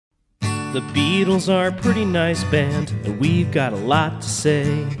The Beatles are a pretty nice band, and we've got a lot to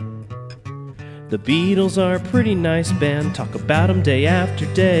say. The Beatles are a pretty nice band, talk about them day after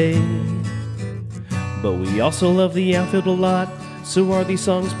day. But we also love the outfield a lot, so are these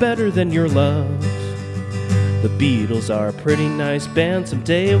songs better than your love? The Beatles are a pretty nice band,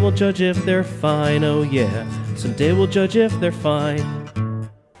 someday we'll judge if they're fine, oh yeah, someday we'll judge if they're fine.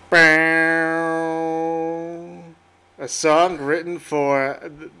 A song written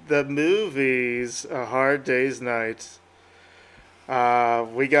for the movies A Hard Day's Night.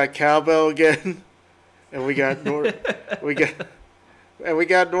 We got cowbell again, and we got we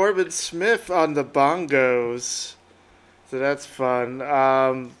got Norman Smith on the bongos, so that's fun.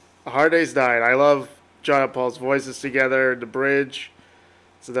 A Hard Day's Night. I love John and Paul's voices together. The bridge.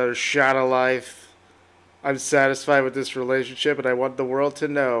 It's another shot of life. I'm satisfied with this relationship, and I want the world to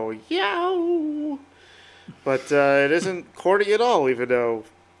know. Yow! But it isn't corny at all, even though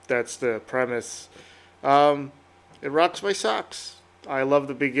that's the premise. It rocks my socks. I love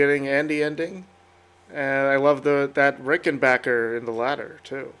the beginning and the ending. And I love that Rickenbacker in the latter,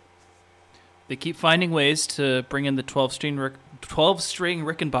 too. They keep finding ways to bring in the 12-string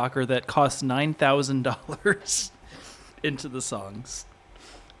Rickenbacker that costs $9,000 into the songs.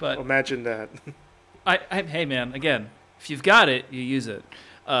 But imagine that. Hey, man, again, if you've got it, you use it.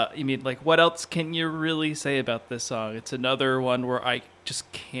 You mean, like, what else can you really say about this song? It's another one where I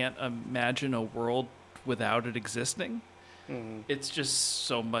just can't imagine a world without it existing. Mm-hmm. It's just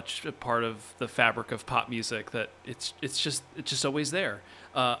so much a part of the fabric of pop music that it's just always there.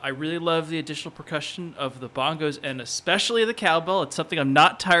 I really love the additional percussion of the bongos and especially the cowbell. It's something I'm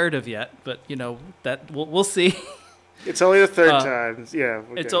not tired of yet, but that we'll see. It's only the third time. Yeah,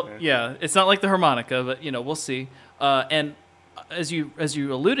 it's not like the harmonica, but we'll see. And as you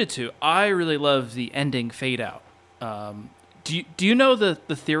alluded to, I really love the ending fade out. Do you know the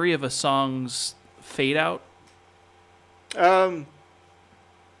theory of a song's fade out? I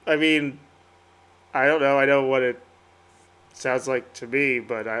mean, I don't know. I know what it sounds like to me,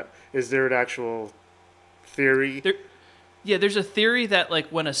 but is there an actual theory? There's a theory that like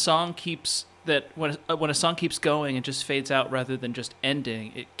when a song keeps going and just fades out rather than just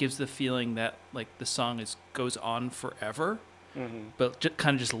ending, it gives the feeling that like the song goes on forever. Mm-hmm. But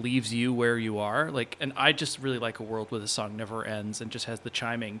kind of just leaves you where you are. Like, and I just really like a world where the song never ends and just has the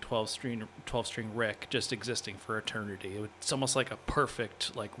chiming 12-string Rick just existing for eternity. It's almost like a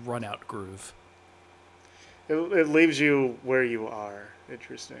perfect like run out groove. It leaves you where you are.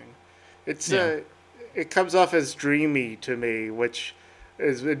 Interesting. It comes off as dreamy to me, which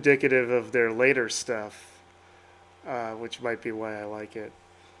is indicative of their later stuff, which might be why I like it.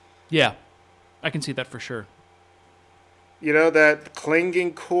 Yeah, I can see that for sure. You know, that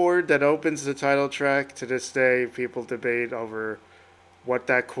clinging chord that opens the title track, to this day, people debate over what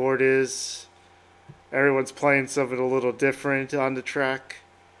that chord is. Everyone's playing something a little different on the track.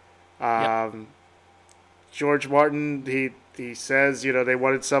 Yep. George Martin, he says, they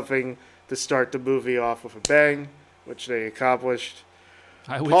wanted something to start the movie off with a bang, which they accomplished.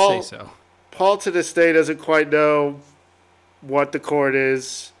 I would say so. Paul, to this day, doesn't quite know what the chord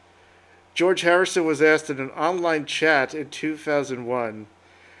is. George Harrison was asked in an online chat in 2001,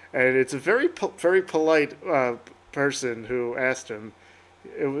 and it's a very polite person who asked him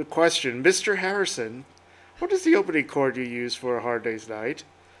a question. Mr. Harrison, what is the opening chord you use for A Hard Day's Night?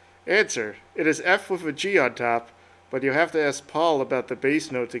 Answer, it is F with a G on top, but you have to ask Paul about the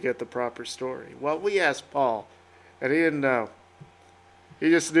bass note to get the proper story. Well, we asked Paul, and he didn't know. He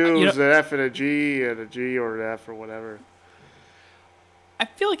just knew it was an F and a G or an F or whatever. I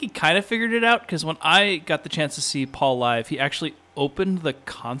feel like he kind of figured it out because when I got the chance to see Paul live, he actually opened the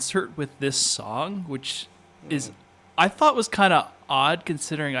concert with this song, which I thought was kind of odd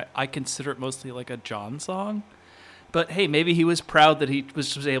considering I consider it mostly like a John song. But hey, maybe he was proud that he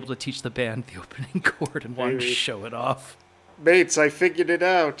was able to teach the band the opening chord and wanted to show it off. Mates, I figured it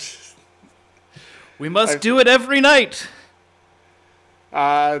out. We must do it every night.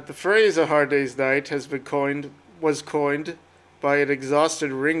 The phrase "A Hard Day's Night" was coined by an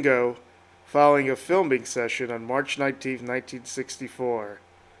exhausted Ringo following a filming session on March 19, 1964.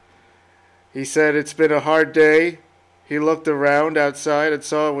 He said, "It's been a hard day." He looked around outside and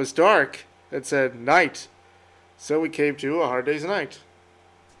saw it was dark and said, "Night." So we came to A Hard Day's Night.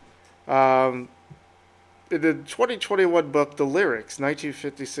 In the 2021 book, The Lyrics,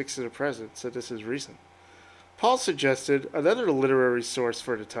 1956 to the present, so this is recent, Paul suggested another literary source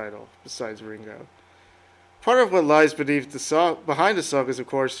for the title, besides Ringo. Part of what lies behind the song is, of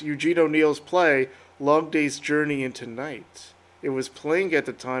course, Eugene O'Neill's play, Long Day's Journey into Night. It was playing at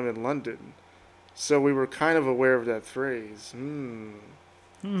the time in London, so we were kind of aware of that phrase.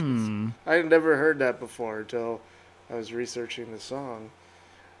 I had never heard that before until I was researching the song.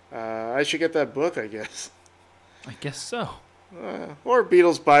 I should get that book, I guess. I guess so. Or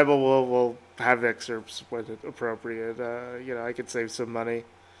Beatles Bible will have excerpts when appropriate. I could save some money.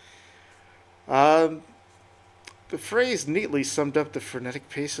 The phrase neatly summed up the frenetic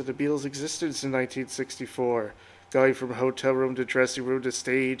pace of the Beatles' existence in 1964, going from hotel room to dressing room to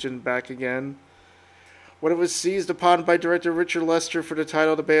stage and back again. When it was seized upon by director Richard Lester for the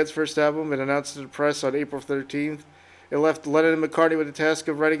title of the band's first album and announced to the press on April 13th, it left Lennon and McCartney with the task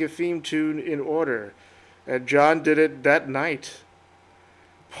of writing a theme tune in order, and John did it that night.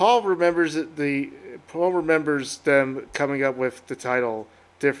 Paul remembers them coming up with the title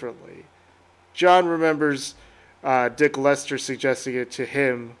differently. John remembers Dick Lester suggesting it to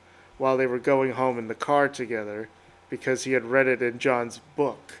him while they were going home in the car together because he had read it in John's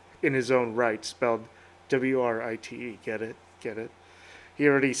book in his own right, spelled W-R-I-T-E. Get it? Get it? He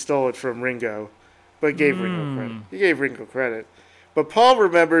already stole it from Ringo, but gave Ringo credit. He gave Ringo credit. But Paul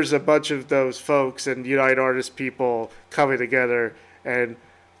remembers a bunch of those folks and United Artists people coming together and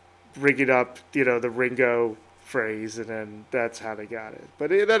rigging up, the Ringo phrase, and then that's how they got it.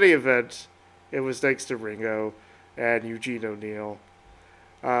 But in any event, it was thanks to Ringo and Eugene O'Neill.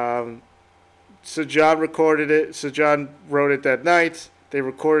 So John recorded it. So John wrote it that night. They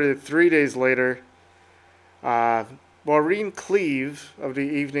recorded it 3 days later. Maureen Cleave of the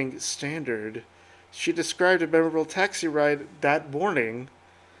Evening Standard, she described a memorable taxi ride that morning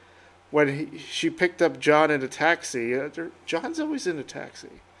when she picked up John in a taxi. John's always in a taxi.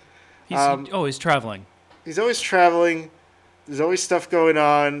 He's always traveling. He's always traveling. There's always stuff going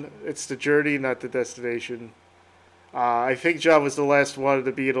on. It's the journey, not the destination. I think John was the last one of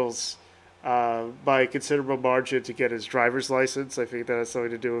the Beatles by a considerable margin to get his driver's license. I think that has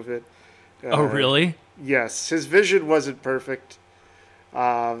something to do with it. Oh, really? Yes. His vision wasn't perfect.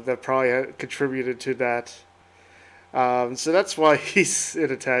 That probably contributed to that. So that's why he's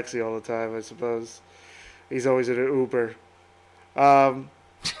in a taxi all the time, I suppose. He's always in an Uber.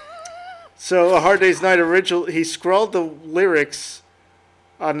 So A Hard Day's Night he scrawled the lyrics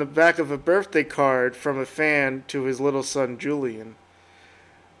on the back of a birthday card from a fan to his little son Julian.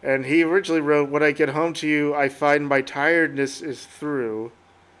 And he originally wrote, "When I get home to you, I find my tiredness is through."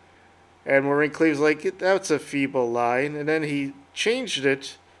 And Maureen Cleave's like, "That's a feeble line." And then he changed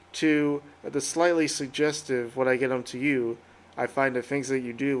it to the slightly suggestive, "When I get home to you, I find the things that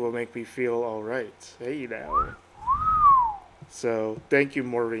you do will make me feel all right." Hey now. So thank you,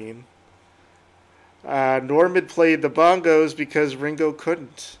 Maureen. Norman played the bongos because Ringo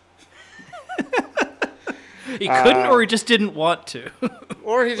couldn't. He couldn't, or he just didn't want to.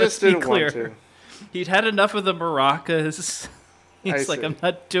 Or he just didn't want to. He'd had enough of the maracas. He's like, "I'm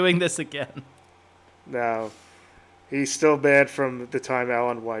not doing this again." No. He's still bad from the time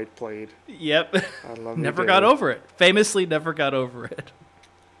Alan White played. Yep. Never got over it. Famously never got over it.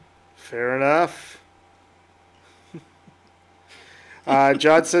 Fair enough.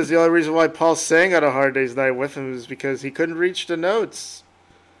 John says the only reason why Paul sang on A Hard Day's Night with him is because he couldn't reach the notes.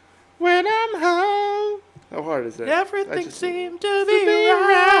 When I'm home. How hard is that? Everything seemed to be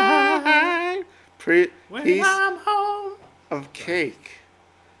right. Piece I'm home. of cake.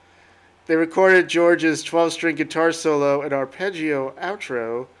 They recorded George's 12-string guitar solo and arpeggio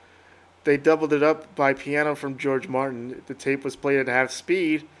outro. They doubled it up by piano from George Martin. The tape was played at half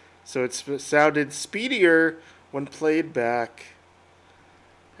speed, so it sounded speedier when played back.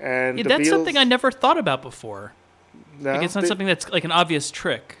 And yeah, that's Beatles, something I never thought about before. No, like, it's not something that's like an obvious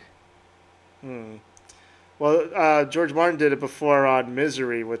trick. Well, George Martin did it before on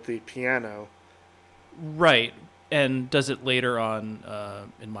Misery with the piano. Right. And does it later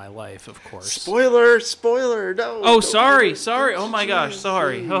on in My Life, of course. Spoiler, no. Oh, sorry. Oh my gosh,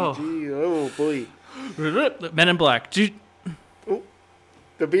 sorry. Oh boy. Men in Black. Oh,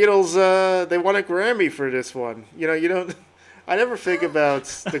 the Beatles, they won a Grammy for this one. You don't... I never think about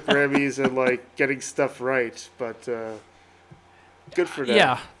the Grammys and, like, getting stuff right, but good for them.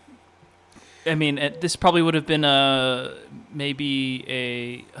 Yeah. I mean, this probably would have been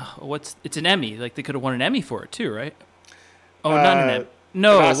maybe it's an Emmy. Like, they could have won an Emmy for it, too, right? Oh, not an Emmy.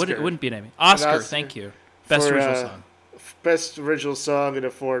 No, it wouldn't be an Emmy. Oscar, thank you. Best original song. Best original song in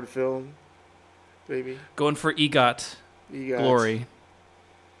a foreign film, maybe. Going for EGOT. Glory.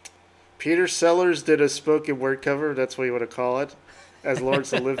 Peter Sellers did a spoken word cover, that's what you want to call it, as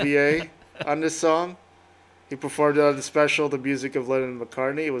Laurence Olivier on this song. He performed it on the special The Music of Lennon and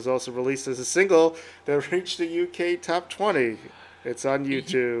McCartney. It was also released as a single that reached the UK Top 20. It's on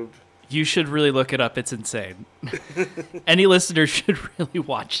YouTube. You should really look it up. It's insane. Any listener should really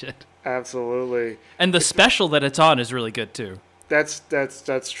watch it. Absolutely. And the special that it's on is really good, too.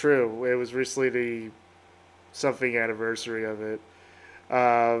 That's true. It was recently the something anniversary of it,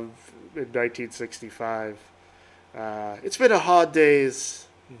 in 1965. It's been a hard day's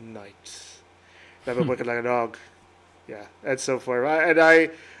night. I've been working like a dog. Yeah, and so forth.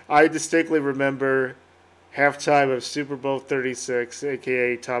 I distinctly remember halftime of Super Bowl 36,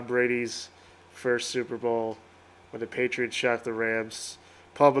 a.k.a. Tom Brady's first Super Bowl, when the Patriots shot the Rams.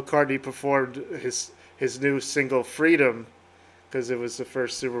 Paul McCartney performed his new single, Freedom, because it was the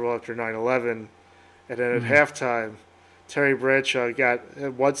first Super Bowl after 9/11. And then at halftime, Terry Bradshaw got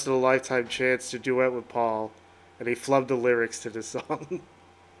a once-in-a-lifetime chance to duet with Paul, and he flubbed the lyrics to the song.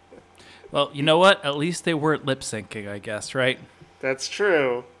 Well, you know what? At least they weren't lip syncing, I guess, right? That's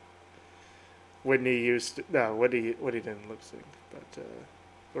true. Whitney didn't lip sync, but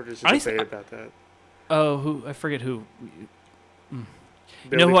or there's a debate about that. Oh, I forget who. You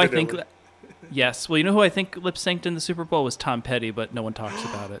Billy know who I Connolly. think? Yes. Well, you know who I think lip synced in the Super Bowl was Tom Petty, but no one talks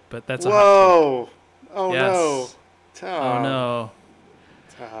about it. But that's a hot Whoa! Oh Yes. no, take. Tom. Oh no.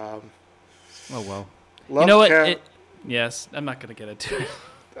 Tom. Oh well. Love You know what? count. Yes, I'm not gonna get into it.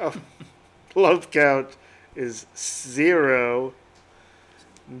 Love count is 0.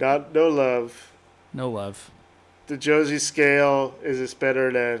 No love. No love. The Josie scale, is this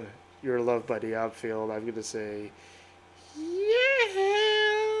better than Your Love by the Outfield? I'm gonna say, yeah.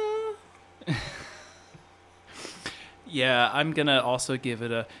 Yeah, I'm gonna also give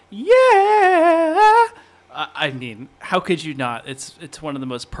it a yeah. I mean, how could you not? It's one of the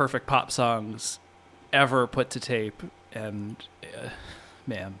most perfect pop songs ever put to tape, and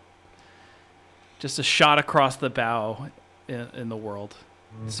man, just a shot across the bow in the world.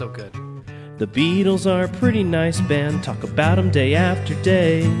 So good. The Beatles are a pretty nice band, talk about them day after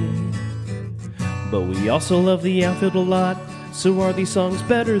day. But we also love the Outfield a lot, so are these songs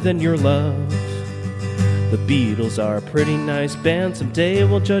better than your love? The Beatles are a pretty nice band, someday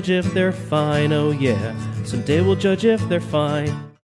we'll judge if they're fine, oh yeah, someday we'll judge if they're fine.